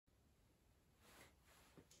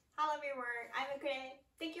Hello everyone, I'm Kure.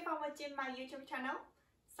 Thank you for watching my YouTube channel.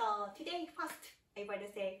 So today first, I want to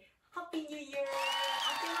say Happy New Year!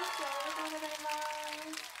 明けましておめでとうござい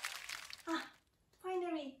ます。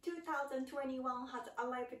Finally, 2021 has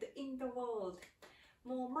arrived in the world.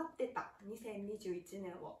 もう待ってた2021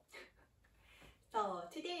年を。So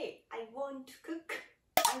today I want to cook.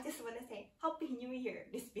 I just want to say Happy New Year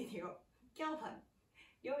this video. 今日は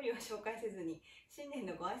料理を紹介せずに新年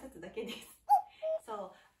のご挨拶だけです。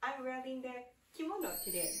So I'm wearing the kimono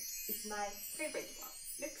today. It's my favorite one.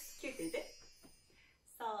 Looks cute, is it?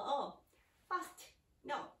 So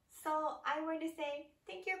I want to say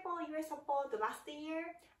thank you for your support last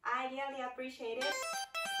year. I really appreciate it.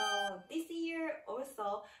 So this year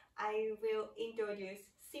also I will introduce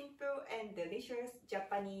simple and delicious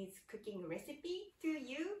Japanese cooking recipe to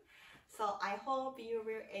you. So I hope you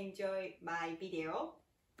will enjoy my video.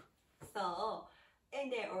 So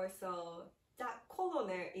and then also the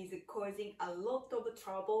corona is causing a lot of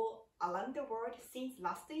trouble around the world since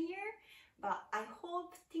last year, but I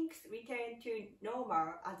hope things return to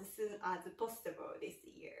normal as soon as possible this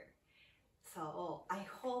year. So I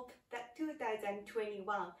hope that 2021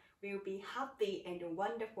 will be happy and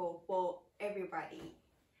wonderful for everybody.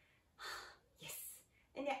 Yes.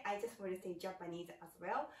 And then I just want to say Japanese as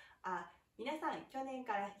well. 皆さん、去年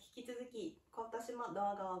から引き続き今年も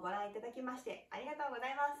動画をご覧いただきましてありがとうござ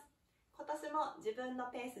います。今年も自分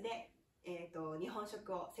のペースで、日本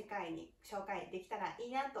食を世界に紹介できたらい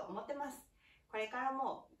いなと思ってます。これから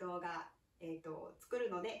も動画、作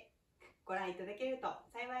るのでご覧いただけると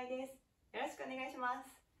幸いです。よろしくお願いしま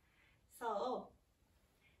す。So,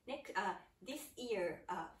 this year,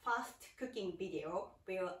 first cooking video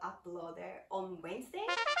will upload on Wednesday.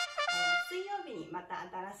 水曜日にまた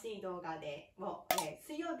新しい動画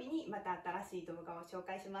を紹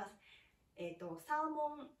介します。サー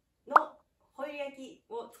モンのホイル焼き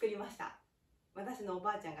を作りました。私のお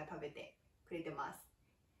ばあちゃんが食べてくれてます。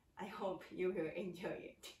I hope you will enjoy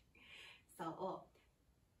it. So,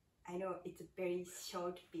 I know it's a very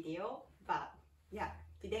short video, but yeah,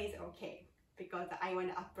 today is okay because I want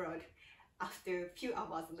to upload after a few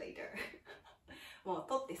hours later. もう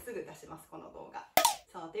撮ってすぐ出します、この動画。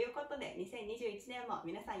そう、ということで2021年も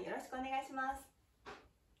皆さんよろしくお願いします。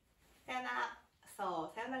さよなら。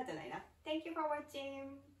そう、さよならじゃないな。Thank you for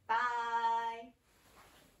watching. Bye.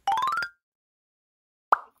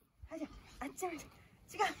 あ、じゃあ、あっち向く。違う、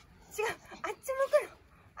あっち向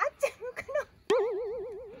くの。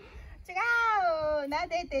違う、撫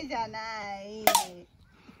でてじゃない。